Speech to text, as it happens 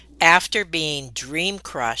After being dream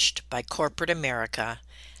crushed by corporate America,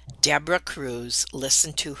 Deborah Cruz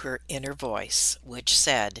listened to her inner voice, which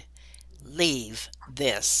said, "Leave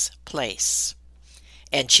this place."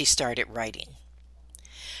 And she started writing.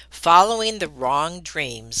 Following the wrong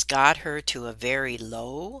dreams got her to a very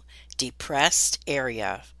low, depressed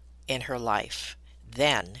area in her life.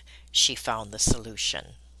 Then she found the solution.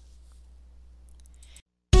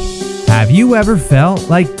 Have you ever felt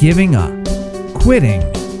like giving up, quitting,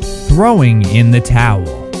 throwing in the towel?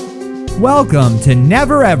 Welcome to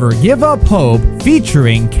Never Ever Give Up Hope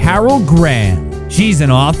featuring Carol Graham. She's an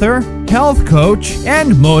author, health coach,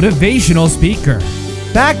 and motivational speaker.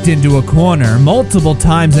 Backed into a corner multiple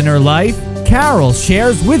times in her life, Carol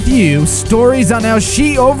shares with you stories on how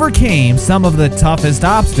she overcame some of the toughest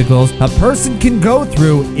obstacles a person can go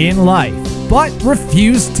through in life, but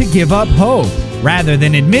refused to give up hope. Rather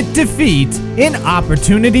than admit defeat, an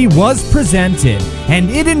opportunity was presented, and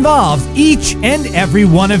it involves each and every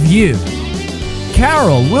one of you.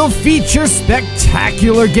 Carol will feature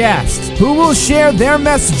spectacular guests who will share their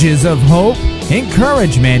messages of hope,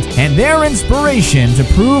 encouragement, and their inspiration to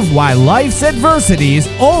prove why life's adversities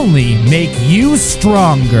only make you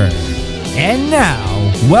stronger. And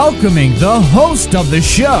now, welcoming the host of the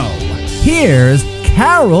show, here's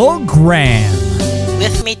Carol Graham.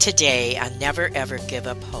 With me today on Never Ever Give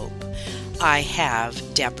Up Hope, I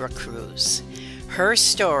have Deborah Cruz. Her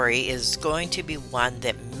story is going to be one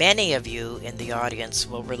that many of you in the audience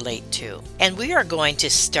will relate to. And we are going to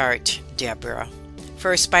start, Deborah,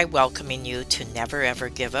 first by welcoming you to Never Ever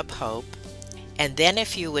Give Up Hope. And then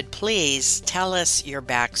if you would please tell us your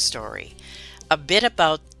backstory, a bit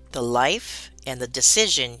about the life and the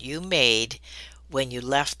decision you made when you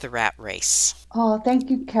left the rat race. Oh, thank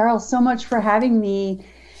you, Carol, so much for having me.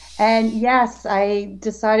 And yes, I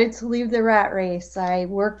decided to leave the rat race. I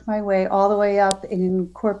worked my way all the way up in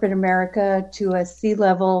corporate America to a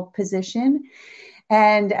C-level position.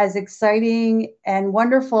 And as exciting and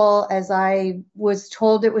wonderful as I was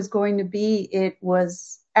told it was going to be, it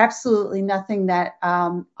was absolutely nothing that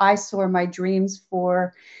I saw my dreams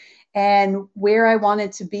for and where I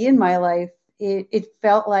wanted to be in my life. It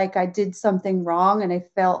felt like I did something wrong, and I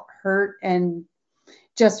felt hurt and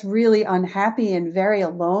just really unhappy and very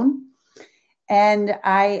alone. And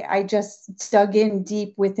I just dug in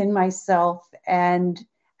deep within myself and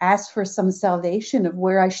asked for some salvation of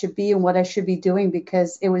where I should be and what I should be doing,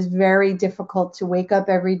 because it was very difficult to wake up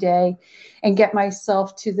every day and get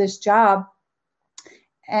myself to this job.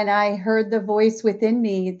 And I heard the voice within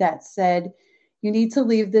me that said, "You need to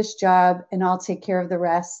leave this job and I'll take care of the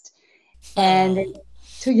rest." And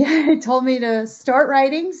it told me to start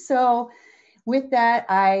writing. So with that,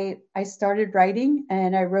 I started writing,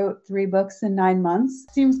 and I wrote 3 books in 9 months.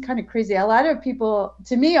 Seems kind of crazy. A lot of people,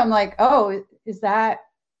 to me, I'm like, oh, is that,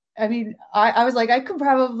 I mean, I was like, I could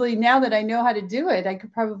probably, now that I know how to do it, I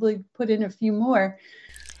could probably put in a few more.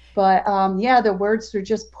 But yeah, the words were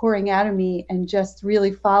just pouring out of me and just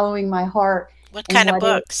really following my heart. What kind of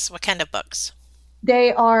books? What kind of books?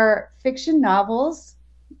 They are fiction novels.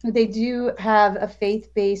 They do have a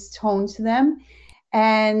faith-based tone to them.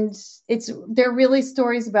 And they're really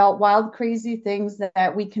stories about wild, crazy things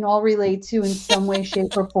that we can all relate to in some way,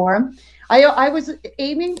 shape, or form. I was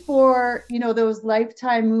aiming for, those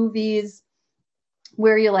Lifetime movies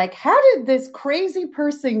where you're like, how did this crazy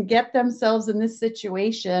person get themselves in this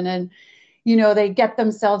situation? And, they get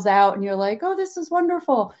themselves out and you're like, oh, this is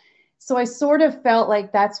wonderful. So I sort of felt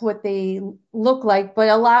like that's what they look like, but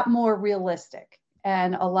a lot more realistic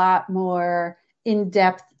and a lot more in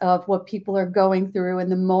depth of what people are going through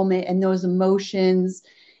in the moment and those emotions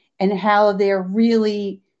and how they're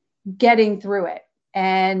really getting through it.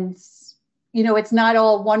 And, it's not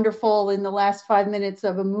all wonderful in the last 5 minutes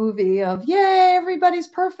of a movie of, yay, everybody's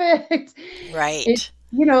perfect. Right.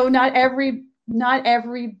 Not everybody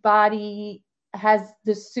has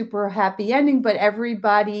this super happy ending, but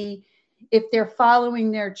everybody, if they're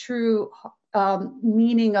following their true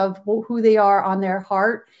meaning of who they are on their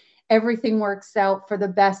heart, everything works out for the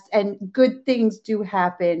best, and good things do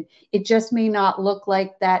happen. It just may not look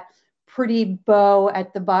like that pretty bow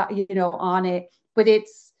at the bottom, on it, but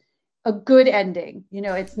it's a good ending.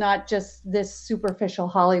 It's not just this superficial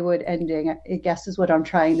Hollywood ending, I guess is what I'm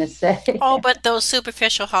trying to say. Oh, but those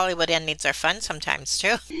superficial Hollywood endings are fun sometimes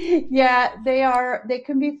too. Yeah, they are. They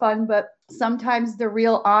can be fun, but sometimes the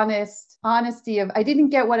real honesty of, I didn't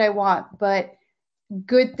get what I want, but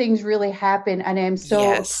good things really happen, and I'm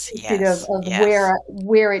so appreciative of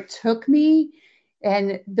where it took me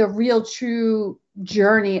and the real true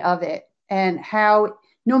journey of it, and how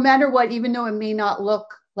no matter what, even though it may not look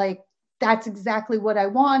like that's exactly what I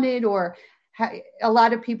wanted or A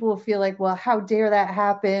lot of people will feel like, well, how dare that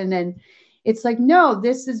happen? And it's like, no,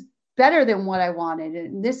 this is better than what I wanted.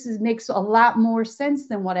 And makes a lot more sense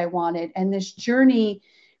than what I wanted. And this journey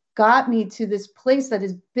got me to this place that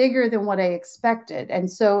is bigger than what I expected.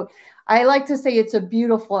 And so I like to say it's a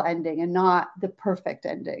beautiful ending and not the perfect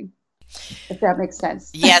ending, if that makes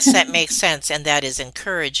sense. Yes, that makes sense, and that is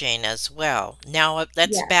encouraging as well. Now,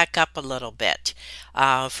 let's Yes. back up a little bit.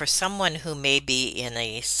 For someone who may be in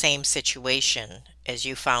a same situation as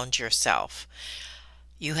you found yourself,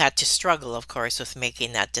 you had to struggle, of course, with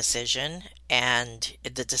making that decision, and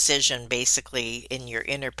the decision basically in your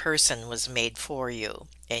inner person was made for you,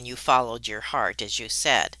 and you followed your heart, as you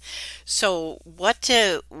said. So, what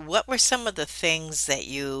were some of the things that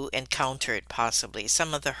you encountered, possibly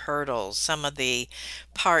some of the hurdles, some of the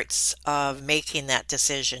parts of making that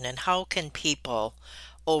decision, and how can people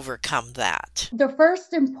overcome that? The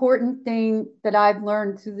first important thing that I've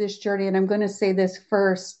learned through this journey, and I'm going to say this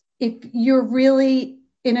first, if you're really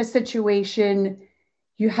in a situation,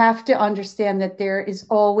 you have to understand that there is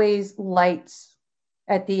always lights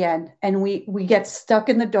at the end. And we get stuck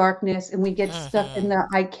in the darkness and we get stuck in Hmm. the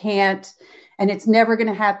I can't, and it's never going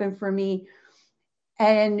to happen for me.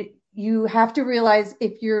 And you have to realize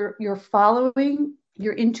if you're following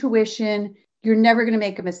your intuition, you're never going to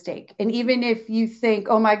make a mistake. And even if you think,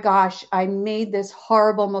 oh my gosh, I made this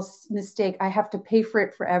horrible mistake, I have to pay for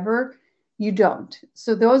it forever, you don't.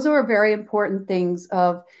 So those are very important things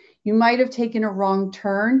of you might have taken a wrong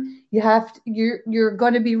turn. You're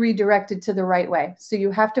going to be redirected to the right way. So you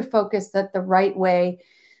have to focus that the right way,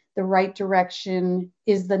 the right direction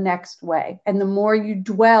is the next way. And the more you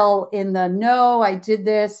dwell in the no, I did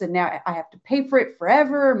this and now I have to pay for it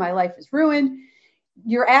forever, my life is ruined,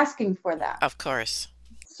 you're asking for that. Of course.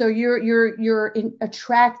 So you're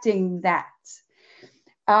attracting that.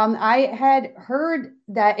 I had heard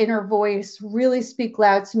that inner voice really speak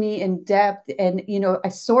loud to me in depth, and I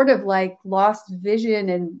sort of like lost vision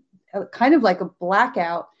and kind of like a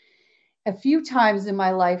blackout a few times in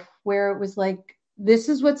my life where it was like, this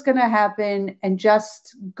is what's going to happen, and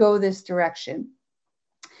just go this direction.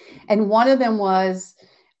 And one of them was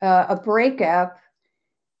a breakup.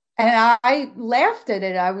 And I laughed at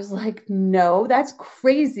it. I was like, no, that's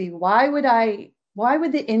crazy. Why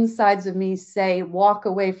would the insides of me say, walk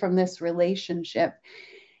away from this relationship?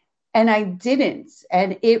 And I didn't.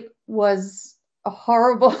 And it was a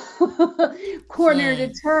horrible corner to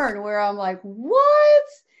Hmm. turn where I'm like, what?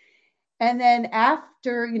 And then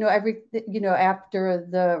after, after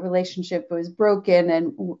the relationship was broken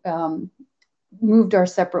and moved our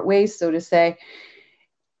separate ways, so to say,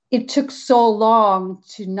 it took so long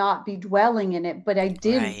to not be dwelling in it. But I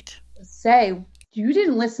did Right. say, you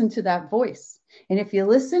didn't listen to that voice. And if you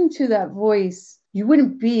listened to that voice, you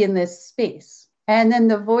wouldn't be in this space. And then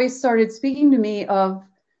the voice started speaking to me of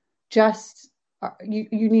just, you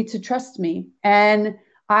need to trust me. And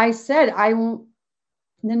I said, I won't.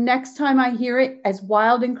 The next time I hear it, as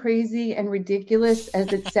wild and crazy and ridiculous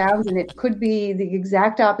as it sounds, and it could be the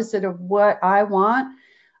exact opposite of what I want,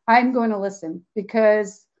 I'm going to listen,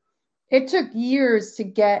 because it took years to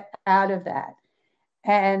get out of that.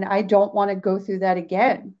 And I don't want to go through that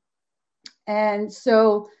again. And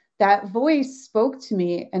so that voice spoke to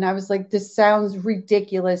me, and I was like, this sounds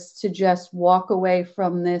ridiculous to just walk away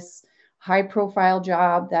from this high profile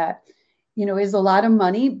job that, is a lot of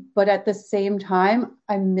money, but at the same time,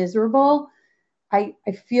 I'm miserable. I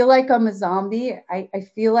feel like I'm a zombie. I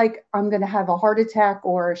feel like I'm going to have a heart attack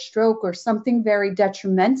or a stroke or something very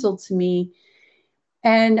detrimental to me.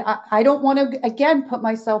 And I don't want to, again, put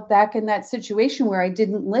myself back in that situation where I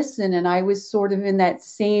didn't listen. And I was sort of in that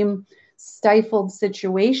same stifled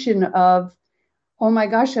situation of, oh my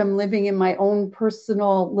gosh, I'm living in my own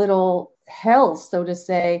personal little hell, so to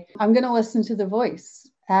say. I'm going to listen to the voice.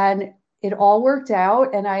 And it all worked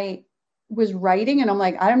out. And I was writing, and I'm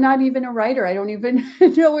like, I'm not even a writer. I don't even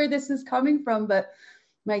know where this is coming from. But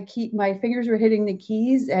my fingers were hitting the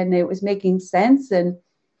keys, and it was making sense. And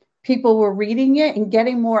people were reading it and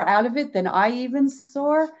getting more out of it than I even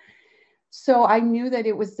saw. So I knew that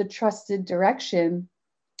it was the trusted direction.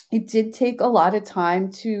 It did take a lot of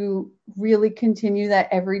time to really continue that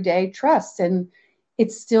everyday trust. And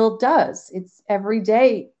it still does. It's every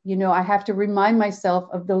day, I have to remind myself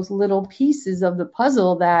of those little pieces of the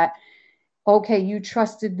puzzle that, okay, you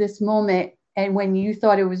trusted this moment. And when you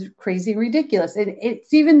thought it was crazy, ridiculous, and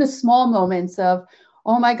it's even the small moments of,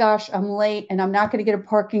 oh my gosh, I'm late and I'm not going to get a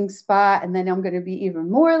parking spot. And then I'm going to be even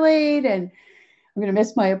more late and I'm going to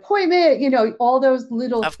miss my appointment, all those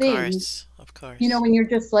little Of things, course. Of course. when you're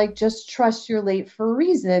just like, just trust you're late for a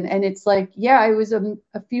reason. And it's like, yeah, I was a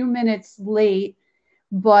few minutes late,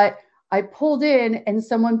 but I pulled in and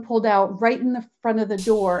someone pulled out right in the front of the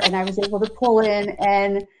door, and I was able to pull in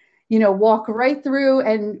and, walk right through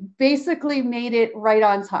and basically made it right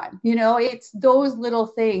on time. It's those little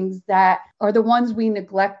things that are the ones we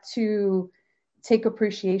neglect to take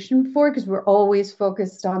appreciation for, because we're always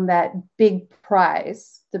focused on that big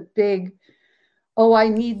prize, the big, oh, I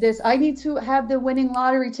need this. I need to have the winning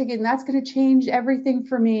lottery ticket, and that's going to change everything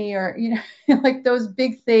for me. Or, like those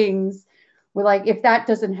big things. We're like, if that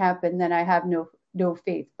doesn't happen, then I have no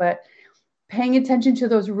faith. But paying attention to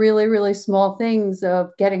those really, really small things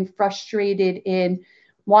of getting frustrated in,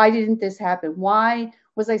 why didn't this happen? Why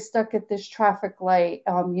was I stuck at this traffic light?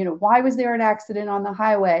 Why was there an accident on the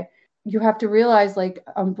highway? You have to realize, like,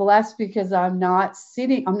 I'm blessed because I'm not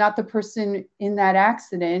the person in that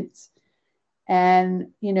accident, and,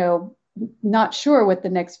 not sure what the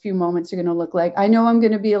next few moments are going to look like. I know I'm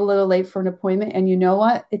going to be a little late for an appointment, and you know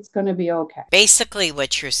what? It's going to be okay. Basically,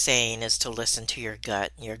 what you're saying is to listen to your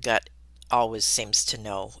gut. Your gut always seems to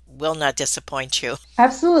know, will not disappoint you.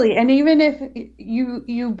 Absolutely. And even if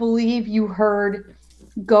you believe you heard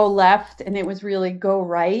go left and it was really go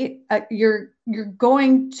right, you're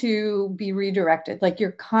going to be redirected. Like,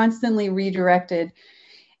 you're constantly redirected.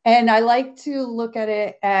 And I like to look at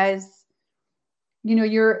it as,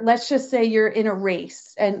 let's just say you're in a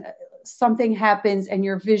race and something happens and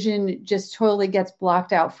your vision just totally gets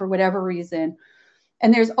blocked out for whatever reason.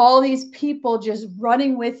 And there's all these people just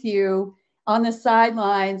running with you on the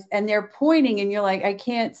sidelines, and they're pointing, and you're like, I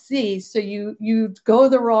can't see. So you go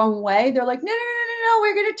the wrong way. They're like, no,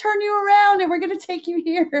 we're going to turn you around and we're going to take you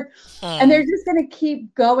here. And they're just going to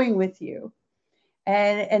keep going with you.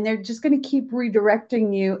 And they're just going to keep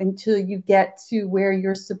redirecting you until you get to where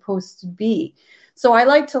you're supposed to be. So I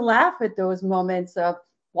like to laugh at those moments of,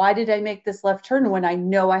 why did I make this left turn when I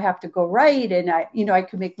know I have to go right? And I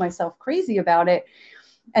could make myself crazy about it.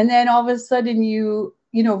 And then all of a sudden you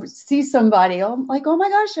see somebody, like, oh my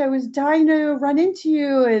gosh, I was dying to run into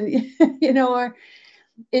you. And, or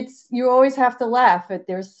you always have to laugh at,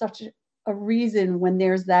 there's such a reason when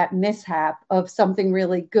there's that mishap of something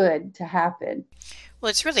really good to happen. Well,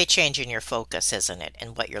 it's really changing your focus, isn't it,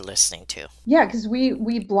 and what you're listening to. Yeah, because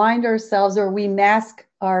we blind ourselves, or we mask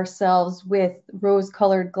ourselves with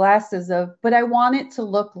rose-colored glasses of, but I want it to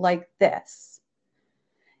look like this.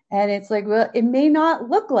 And it's like, well, it may not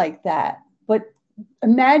look like that, but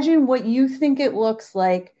imagine what you think it looks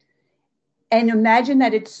like, and imagine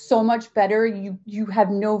that it's so much better. You have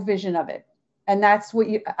no vision of it. And that's what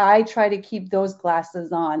I try to keep those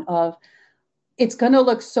glasses on of, it's going to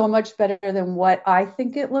look so much better than what I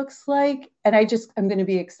think it looks like. And I'm going to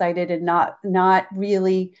be excited and not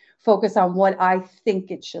really focus on what I think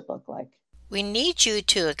it should look like. We need you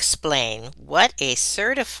to explain what a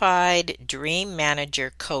certified dream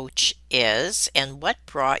manager coach is and what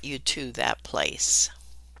brought you to that place.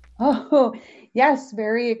 Oh, yes,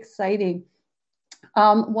 very exciting.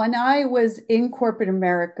 When I was in corporate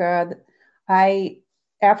America,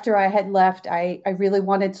 after I had left, I really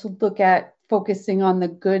wanted to look at focusing on the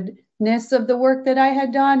goodness of the work that I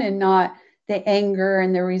had done, and not the anger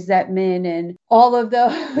and the resentment and all of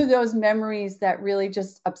those memories that really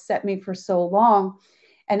just upset me for so long.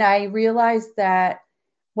 And I realized that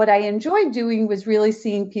what I enjoyed doing was really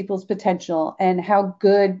seeing people's potential and how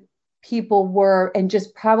good people were, and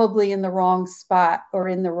just probably in the wrong spot or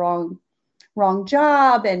in the wrong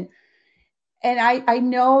job. And I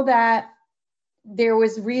know that there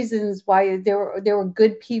was reasons why there were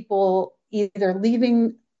good people either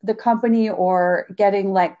leaving the company or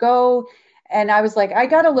getting let go. And I was like, I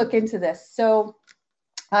got to look into this. So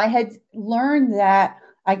I had learned that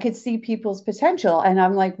I could see people's potential. And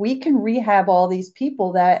I'm like, we can rehab all these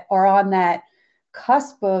people that are on that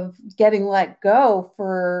cusp of getting let go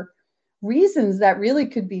for reasons that really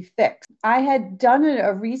could be fixed. I had done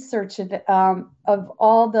a research of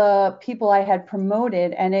all the people I had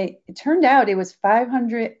promoted, and it turned out it was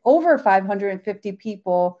over 550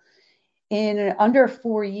 people in under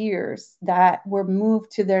 4 years that were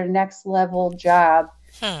moved to their next level job.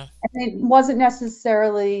 And it wasn't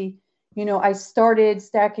necessarily, I started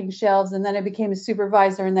stacking shelves and then I became a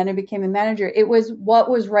supervisor and then I became a manager. It was what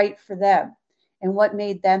was right for them and what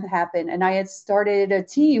made them happen. And I had started a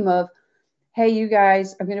team of, hey, you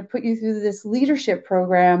guys, I'm going to put you through this leadership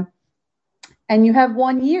program, and you have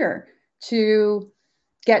 1 year to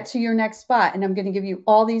get to your next spot. And I'm going to give you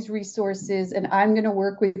all these resources, and I'm going to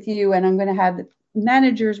work with you, and I'm going to have the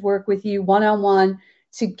managers work with you one-on-one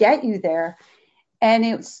to get you there. And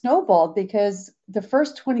it snowballed because the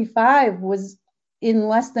first 25 was in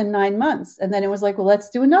less than 9 months. And then it was like, well, let's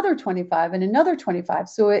do another 25 and another 25.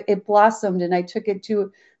 So it blossomed, and I took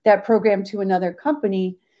that program to another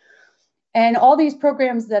company. And all these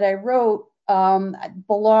programs that I wrote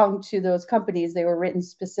belonged to those companies. They were written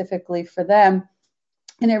specifically for them.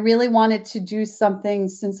 And I really wanted to do something,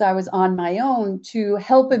 since I was on my own, to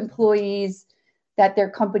help employees that their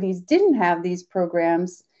companies didn't have these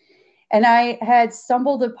programs. And I had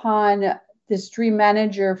stumbled upon this dream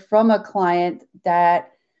manager from a client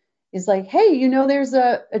that is like, hey, there's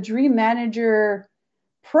a dream manager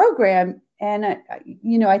program, and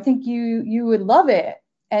I think you would love it.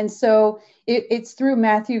 And so it's through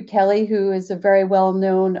Matthew Kelly, who is a very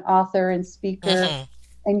well-known author and speaker,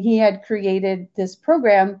 and he had created this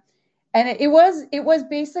program. And it was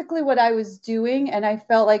basically what I was doing, and I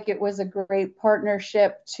felt like it was a great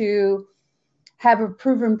partnership to have a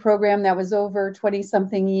proven program that was over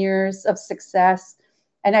 20-something years of success.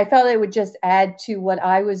 And I felt it would just add to what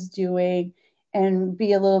I was doing and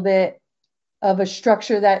be a little bit of a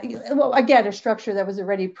structure that, a structure that was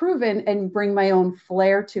already proven, and bring my own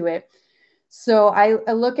flair to it. So I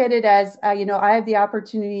look at it as, I have the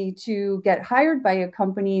opportunity to get hired by a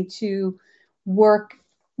company to work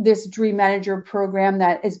this dream manager program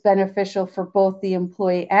that is beneficial for both the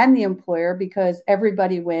employee and the employer, because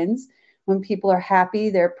everybody wins. When people are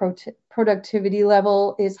happy, their productivity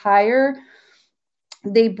level is higher.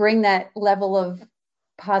 They bring that level of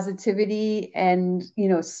positivity and,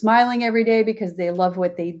 smiling every day because they love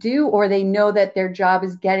what they do, or they know that their job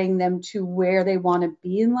is getting them to where they want to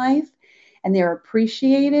be in life, and they're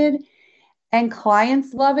appreciated. And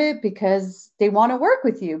clients love it because they want to work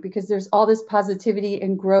with you, because there's all this positivity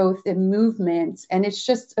and growth and movement, and it's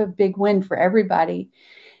just a big win for everybody.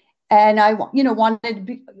 And I, wanted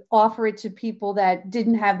to offer it to people that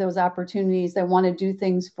didn't have those opportunities, that want to do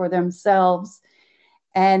things for themselves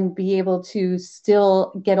and be able to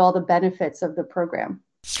still get all the benefits of the program.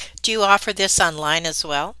 Do you offer this online as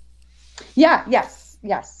well? Yeah, yes.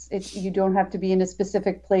 You don't have to be in a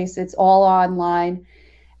specific place. It's all online.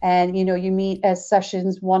 And, you meet as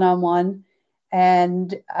sessions one-on-one.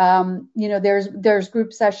 And, there's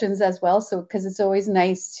group sessions as well. So, because it's always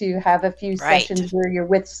nice to have a few sessions where you're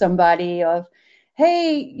with somebody of,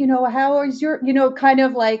 hey, how is your, kind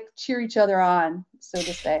of like cheer each other on, so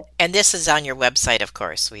to say. And this is on your website, of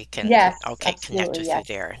course. We can connect with you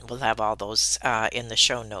there. We'll have all those in the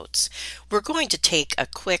show notes. We're going to take a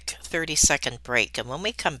quick 30-second break. And when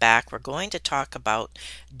we come back, we're going to talk about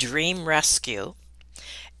Dream Rescue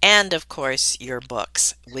and, of course, your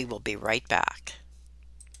books. We will be right back.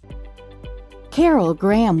 Carol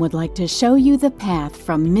Graham would like to show you the path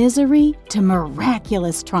from misery to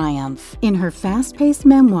miraculous triumph in her fast-paced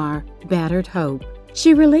memoir, Battered Hope.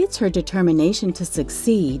 She relates her determination to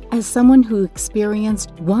succeed as someone who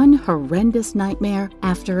experienced one horrendous nightmare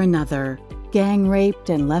after another. Gang raped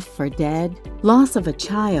and left for dead, loss of a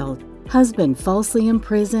child, husband falsely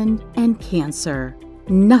imprisoned, and cancer.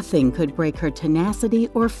 Nothing could break her tenacity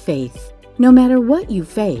or faith. No matter what you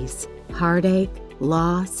face, heartache,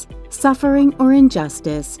 loss, suffering, or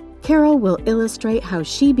injustice, Carol will illustrate how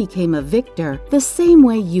she became a victor the same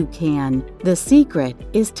way you can. The secret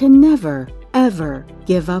is to never, ever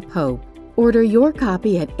give up hope. Order your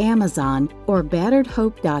copy at Amazon or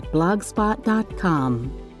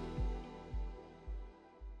batteredhope.blogspot.com.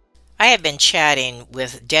 I have been chatting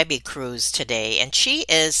with Debbie Cruz today, and she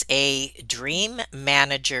is a dream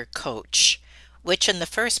manager coach, which in the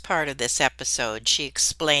first part of this episode, she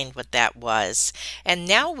explained what that was. And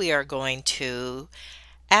now we are going to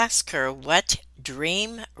ask her what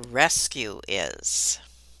Dream Rescue is.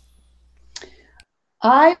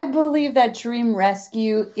 I believe that Dream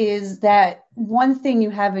Rescue is that one thing you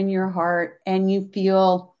have in your heart and you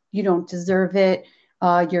feel you don't deserve it.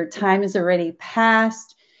 Your time is already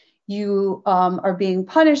past. You are being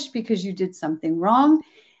punished because you did something wrong.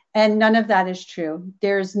 And none of that is true.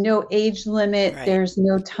 There's no age limit. Right. There's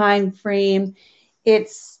no time frame.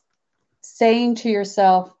 It's saying to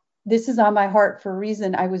yourself, this is on my heart for a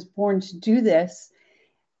reason. I was born to do this.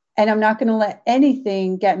 And I'm not going to let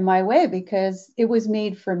anything get in my way because it was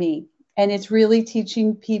made for me. And it's really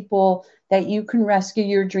teaching people that you can rescue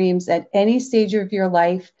your dreams at any stage of your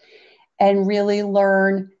life and really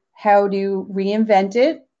learn how to reinvent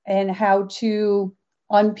it and how to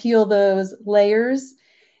unpeel those layers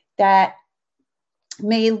that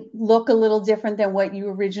may look a little different than what you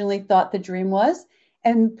originally thought the dream was,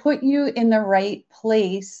 and put you in the right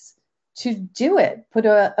place to do it. Put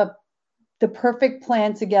the perfect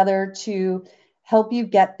plan together to help you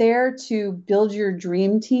get there, to build your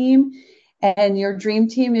dream team. And your dream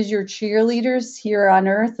team is your cheerleaders here on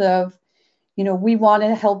earth of, we want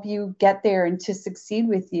to help you get there and to succeed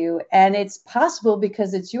with you. And it's possible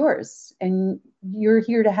because it's yours and you're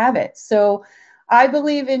here to have it. So I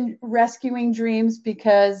believe in rescuing dreams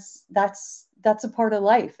because that's a part of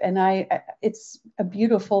life, and it's a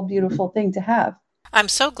beautiful, beautiful thing to have. I'm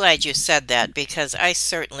so glad you said that because I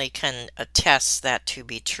certainly can attest that to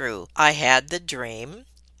be true. I had the dream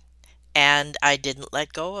and I didn't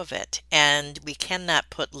let go of it. And we cannot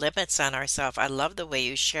put limits on ourselves. I love the way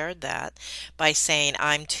you shared that by saying,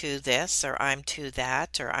 I'm too this, or I'm too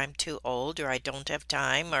that, or I'm too old, or I don't have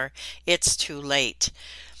time, or it's too late.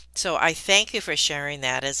 So I thank you for sharing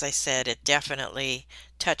that. As I said, it definitely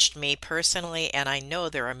touched me personally, and I know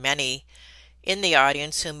there are many in the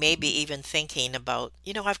audience who may be even thinking about,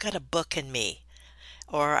 I've got a book in me,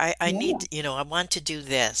 or I Yeah. need, I want to do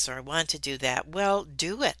this, or I want to do that. Well,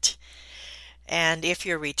 do it. And if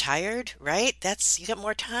you're retired, right, you got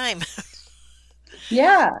more time.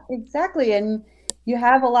 Yeah, exactly. And you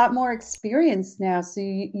have a lot more experience now. So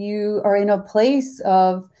you are in a place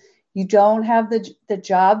of you don't have the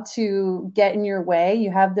job to get in your way.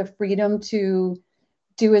 You have the freedom to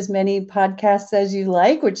do as many podcasts as you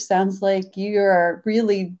like, which sounds like you are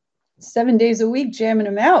really 7 days a week jamming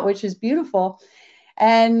them out, which is beautiful.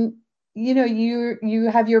 And you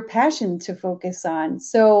have your passion to focus on.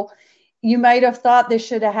 So you might have thought this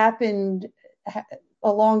should have happened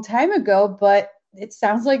a long time ago, but it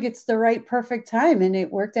sounds like it's the right perfect time and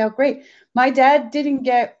it worked out great. My dad didn't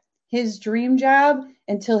get his dream job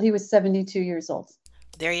until he was 72 years old.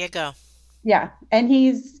 There you go. Yeah. And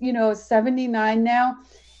he's, 79 now.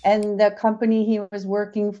 And the company he was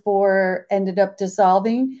working for ended up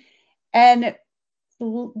dissolving. And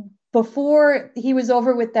before he was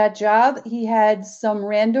over with that job, he had some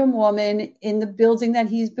random woman in the building that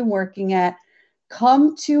he's been working at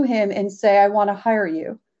come to him and say, I want to hire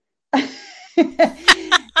you.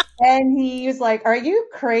 And he was like, are you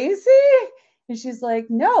crazy? And she's like,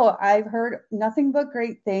 no, I've heard nothing but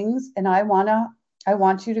great things. And I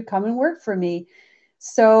want you to come and work for me.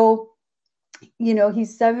 So,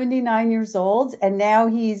 he's 79 years old and now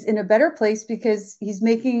he's in a better place because he's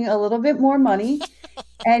making a little bit more money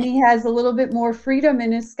and he has a little bit more freedom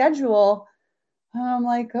in his schedule. And I'm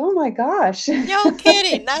like, oh my gosh. No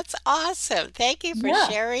kidding. That's awesome. Thank you for Yeah,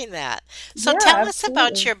 sharing that. So yeah, tell us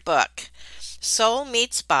about absolutely. your book, Soul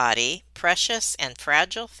Meets Body, Precious and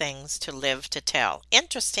Fragile Things to Live to Tell.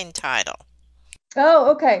 Interesting title.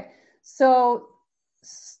 Oh, okay. So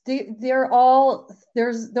they're all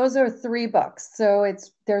those are three books. So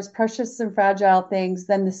there's Precious and Fragile Things.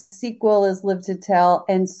 Then the sequel is Live to Tell,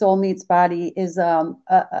 and Soul Meets Body is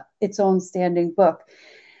its own standing book.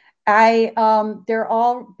 They're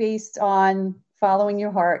all based on following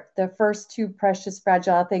your heart. The first two, Precious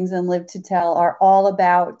Fragile Things and Live to Tell, are all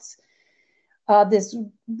about this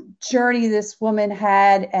journey this woman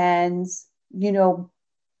had, and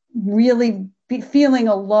really feeling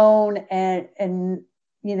alone and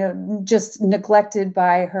just neglected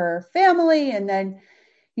by her family, and then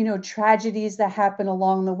tragedies that happen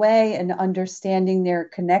along the way, and understanding their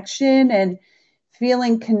connection and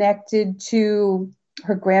feeling connected to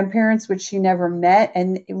her grandparents, which she never met,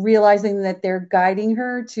 and realizing that they're guiding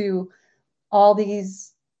her to all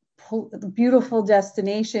these beautiful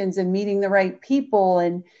destinations and meeting the right people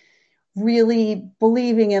and really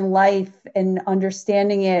believing in life and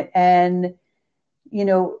understanding it. And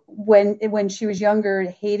when she was younger,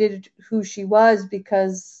 hated who she was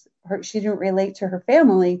because she didn't relate to her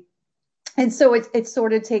family. And so it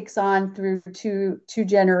sort of takes on through two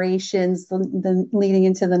generations, leading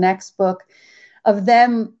into the next book of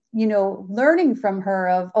them, learning from her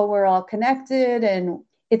of, oh, we're all connected. And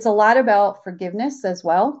it's a lot about forgiveness as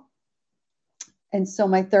well. And so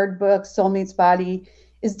my third book, Soul Meets Body,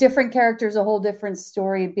 is different characters, a whole different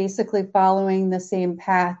story, basically following the same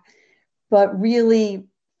path, but really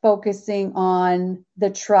focusing on the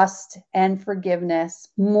trust and forgiveness,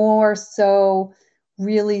 more so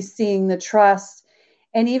really seeing the trust.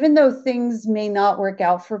 And even though things may not work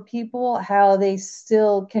out for people, how they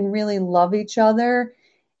still can really love each other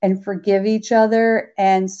and forgive each other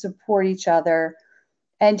and support each other.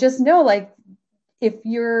 And just know, like, if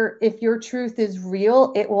your truth is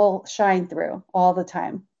real, it will shine through all the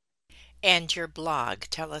time. And your blog.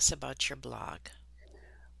 Tell us about your blog.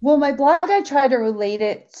 Well, my blog, I try to relate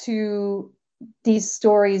it to these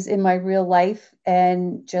stories in my real life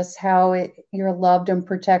and just how you're loved and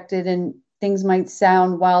protected, and things might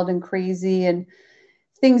sound wild and crazy, and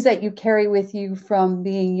things that you carry with you from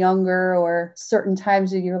being younger or certain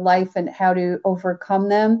times of your life and how to overcome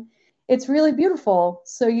them. It's really beautiful.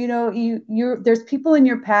 So, there's people in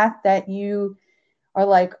your path that you are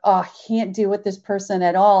like, oh, I can't deal with this person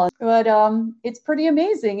at all. But it's pretty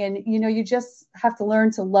amazing. And, you just have to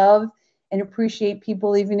learn to love and appreciate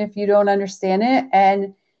people, even if you don't understand it.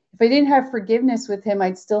 And if I didn't have forgiveness with him,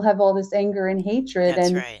 I'd still have all this anger and hatred. That's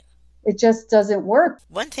and right. it just doesn't work.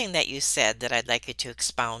 One thing that you said that I'd like you to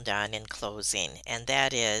expound on in closing, and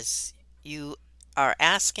that is you are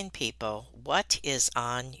asking people what is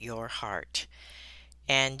on your heart.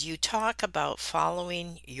 And you talk about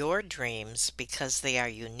following your dreams because they are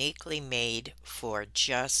uniquely made for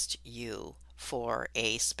just you for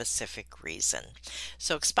a specific reason.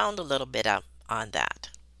 So expound a little bit on that.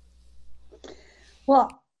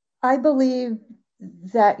 Well, I believe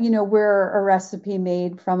that, we're a recipe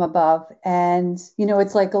made from above, and,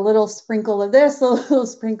 it's like a little sprinkle of this, a little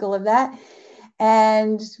sprinkle of that.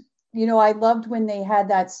 And, I loved when they had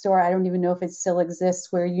that store. I don't even know if it still exists,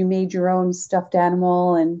 where you made your own stuffed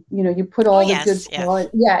animal and, you put all the good quality.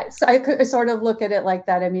 Yeah. So I could sort of look at it like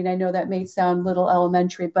that. I mean, I know that may sound a little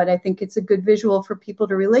elementary, but I think it's a good visual for people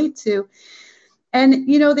to relate to. And,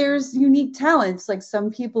 there's unique talents. Like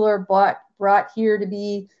some people are brought here to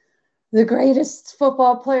be the greatest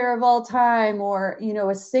football player of all time, or,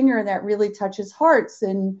 a singer that really touches hearts,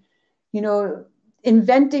 and,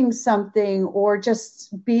 inventing something, or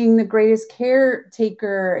just being the greatest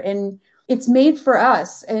caretaker. And it's made for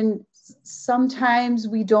us. And sometimes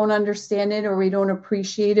we don't understand it, or we don't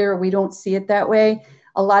appreciate it, or we don't see it that way.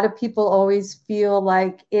 A lot of people always feel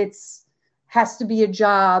like has to be a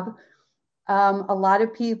job. A lot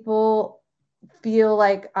of people feel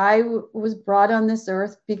like I was brought on this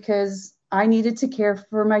earth because I needed to care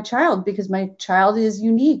for my child, because my child is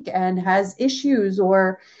unique and has issues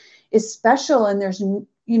or is special. And there's,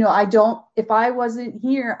 if I wasn't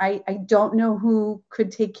here, I don't know who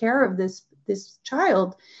could take care of this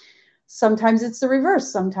child. Sometimes it's the reverse.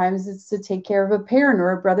 Sometimes it's to take care of a parent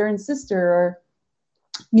or a brother and sister, or,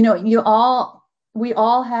 we all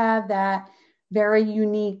have that very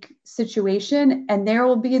unique situation. And there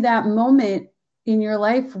will be that moment in your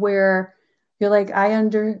life where you're like, I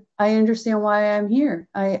understand why I'm here.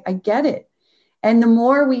 I get it. And the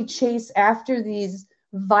more we chase after these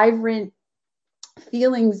vibrant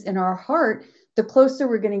feelings in our heart, the closer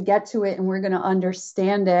we're going to get to it, and we're going to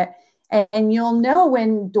understand it. And you'll know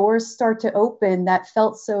when doors start to open that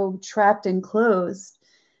felt so trapped and closed.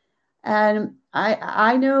 And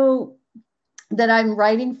I know that I'm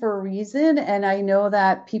writing for a reason, and I know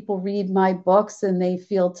that people read my books and they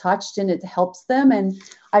feel touched and it helps them. And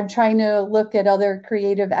I'm trying to look at other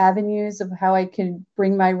creative avenues of how I can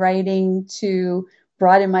bring my writing to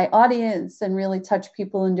broaden my audience and really touch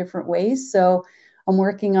people in different ways. So I'm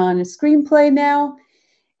working on a screenplay now,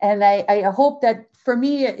 and I hope that, for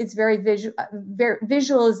me, it's very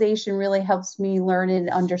visualization really helps me learn and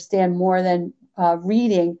understand more than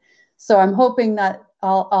reading. So I'm hoping that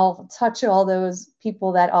I'll touch all those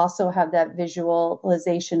people that also have that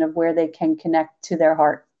visualization of where they can connect to their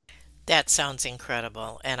heart. That sounds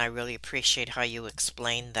incredible, and I really appreciate how you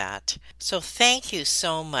explained that. So thank you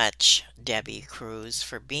so much, Debbie Cruz,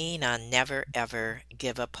 for being on Never Ever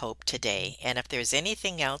Give Up Hope today. And if there's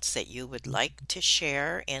anything else that you would like to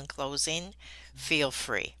share in closing, feel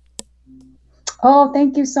free. Oh,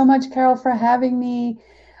 thank you so much, Carol, for having me.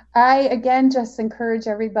 I, again, just encourage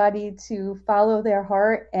everybody to follow their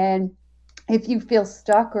heart. And if you feel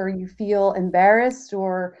stuck, or you feel embarrassed,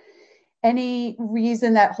 or any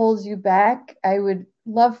reason that holds you back, I would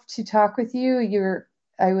love to talk with you.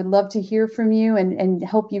 I would love to hear from you and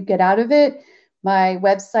help you get out of it. My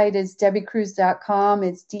website is debbycruz.com.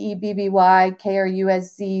 It's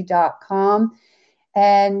DEBBYKRUSZ.com.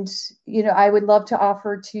 And, I would love to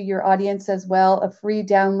offer to your audience as well a free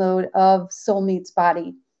download of Soul Meets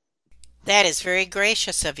Body. That is very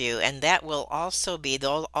gracious of you, and that will also be,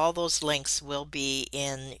 all those links will be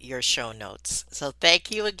in your show notes. So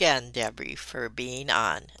thank you again, Debbie, for being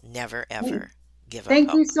on Never Ever Give Up Hope.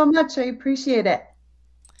 Thank you so much. I appreciate it.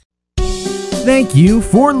 Thank you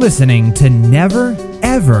for listening to Never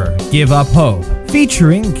Ever Give Up Hope,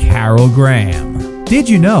 featuring Carol Graham. Did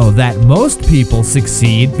you know that most people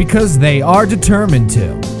succeed because they are determined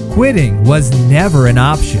to? Quitting was never an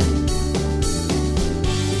option.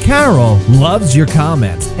 Carol loves your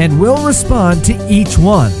comments and will respond to each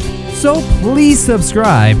one. So please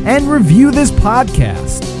subscribe and review this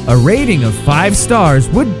podcast. A rating of 5 stars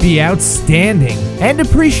would be outstanding and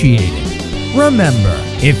appreciated. Remember,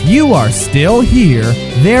 if you are still here,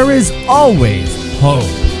 there is always hope.